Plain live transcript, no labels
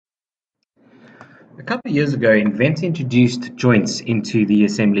A couple of years ago, Inventor introduced joints into the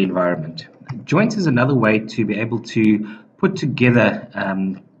assembly environment. Joints is another way to be able to put together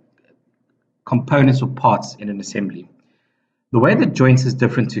components or parts in an assembly. The way that joints is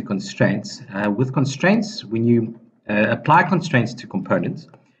different to constraints. With constraints, when you apply constraints to components,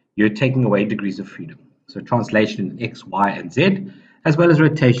 you're taking away degrees of freedom. So translation in X, Y, and Z, as well as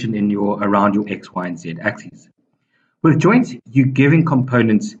rotation in around your X, Y, and Z axes. With joints, you're giving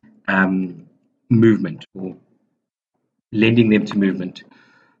components movement or lending them to movement.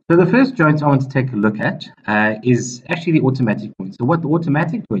 So the first joint I want to take a look at is actually the automatic joint. So what the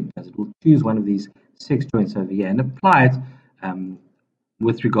automatic joint does, it will choose one of these 6 joints over here and apply it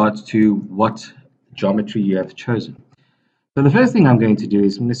with regards to what geometry you have chosen. So the first thing I'm going to do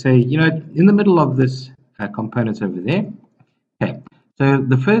is I'm going to say, in the middle of this component over there, okay. So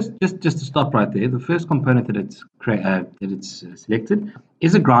the first, just to stop right there, the first component that it's selected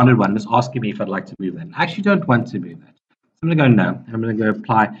is a grounded one. It's asking me if I'd like to move that. I actually don't want to move that. So I'm going to go no, and I'm going to go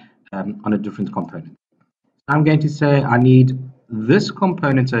apply on a different component. I'm going to say I need this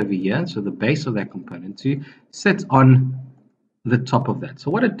component over here, so the base of that component, to sit on the top of that.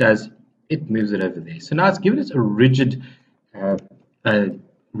 So what it does, it moves it over there. So now it's given us a rigid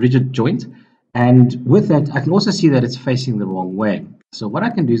joint, and with that, I can also see that it's facing the wrong way. So what I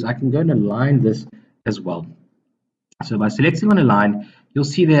can do is I can go and align this as well. So by selecting on a line, you'll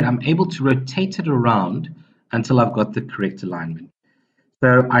see that I'm able to rotate it around until I've got the correct alignment.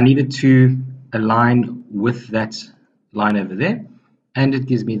 So I needed to align with that line over there, and it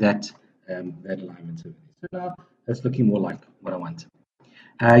gives me that alignment over there. So now it's looking more like what I want.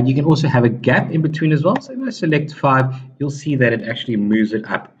 You can also have a gap in between as well. So if I select 5, you'll see that it actually moves it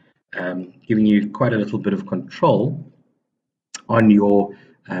up, giving you quite a little bit of control on your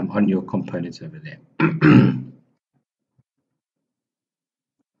components over there.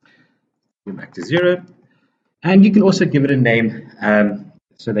 Go back to 0, and you can also give it a name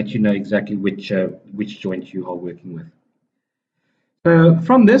so that you know exactly which joint you are working with. So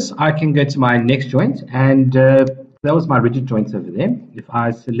from this, I can go to my next joint, and that was my rigid joint over there. If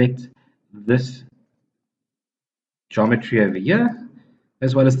I select this geometry over here,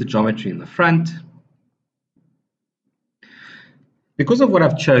 as well as the geometry in the front, because of what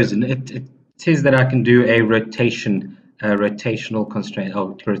I've chosen, it says that I can do a rotational constraint,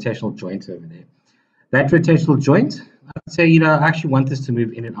 or rotational joint over there. That rotational joint, I can say, I actually want this to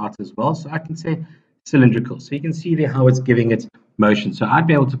move in and out as well. So I can say cylindrical. So you can see there how it's giving it motion. So I'd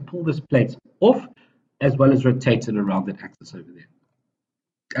be able to pull this plate off as well as rotate it around that axis over there.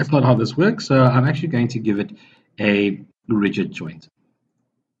 That's not how this works. So I'm actually going to give it a rigid joint.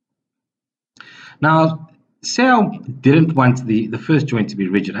 Now, say I didn't want the first joint to be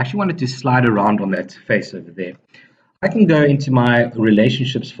rigid. I actually wanted to slide around on that face over there. I can go into my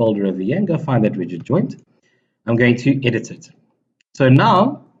relationships folder over here and go find that rigid joint. I'm going to edit it. So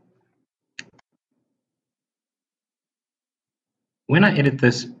now, when I edit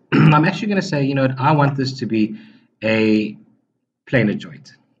this, I'm actually going to say, I want this to be a planar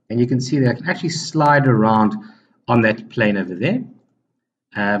joint. And you can see that I can actually slide around on that plane over there.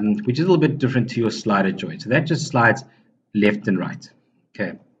 Which is a little bit different to your slider joint. So that just slides left and right.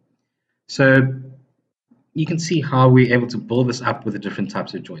 Okay. So you can see how we're able to build this up with the different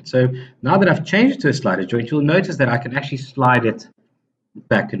types of joints. So now that I've changed it to a slider joint, you'll notice that I can actually slide it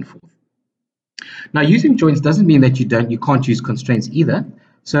back and forth. Now, using joints doesn't mean that you can't use constraints either.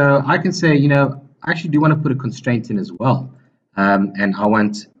 So I can say, I actually do want to put a constraint in as well. And I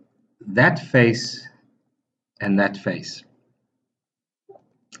want that face and that face.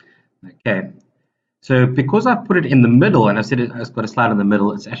 Okay, so because I've put it in the middle and I said it's got a slide in the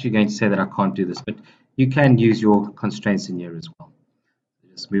middle, it's actually going to say that I can't do this, but you can use your constraints in here as well.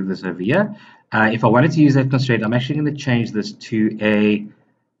 Just move this over here. If I wanted to use that constraint, I'm actually going to change this to a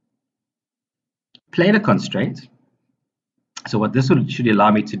planar constraint. So what this should allow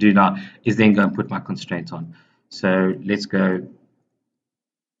me to do now is then go and put my constraint on. So let's go.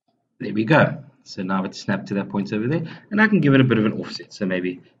 There we go. So now it's snapped to that point over there, and I can give it a bit of an offset, so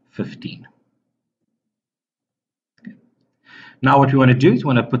maybe 15. Okay. Now what we want to do is we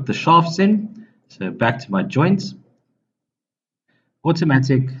want to put the shafts in. So back to my joints,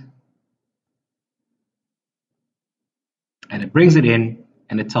 automatic, and it brings it in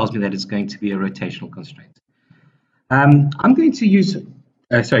and it tells me that it's going to be a rotational constraint. I'm going to use,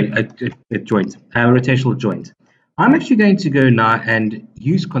 a joint, a rotational joint. I'm actually going to go now and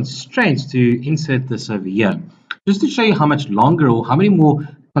use constraints to insert this over here, just to show you how much longer or how many more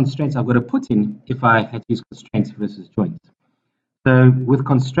constraints I've got to put in if I had to use constraints versus joints. So with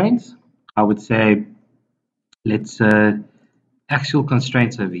constraints, I would say let's actual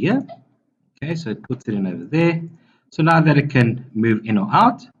constraints over here. Okay, so it puts it in over there. So now that it can move in or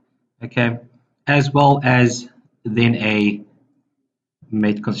out, okay, as well as then a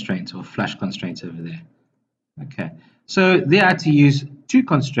mate constraint or flash constraint over there. Okay, so there I had to use two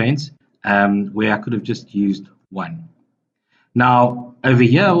constraints where I could have just used one. Now over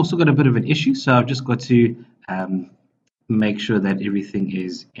here I've also got a bit of an issue, so I've just got to make sure that everything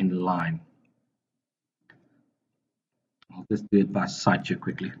is in line. I'll just do it by sight here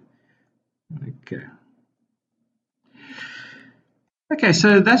quickly. Okay. Okay,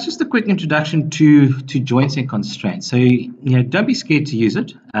 so that's just a quick introduction to joints and constraints. So don't be scared to use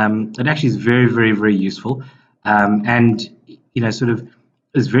it. It actually is very, very, very useful, and sort of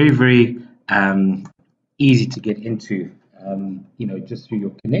is very, very easy to get into. Just through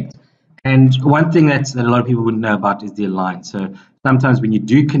your connect. And one thing that a lot of people wouldn't know about is the align. So sometimes when you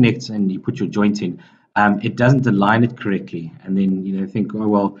do connect and you put your joint in, it doesn't align it correctly, and then think, oh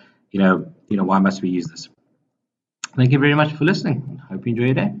well, why must we use this? Thank you very much for listening. Hope you enjoy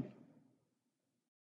your day.